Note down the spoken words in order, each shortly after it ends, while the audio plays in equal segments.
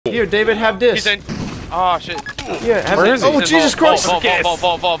Here, David, have this. He's in. Oh shit. Yeah, have this. Oh, Jesus Christ! Volt.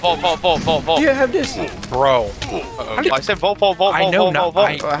 Here, have this. Bro. I said volt. I know not.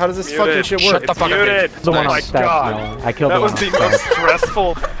 How does this fucking shit work? Shut the fuck up. Oh my god. I killed that was the most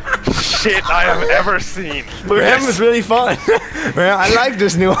stressful shit I have ever seen. That was really fun. Man, I like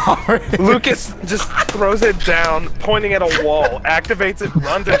this new offer. Lucas just throws it down, pointing at a wall, activates it,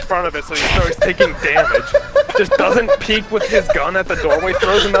 runs in front of it so he starts taking damage. Just doesn't peek with his gun at the doorway,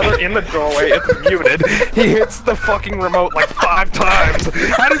 throws another in the doorway, it's muted. He hits the fucking remote like 5 times.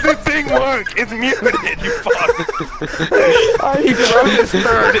 How does this thing work? It's muted, you fuck. He throws his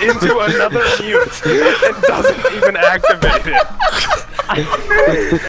third into another mute and doesn't even activate it.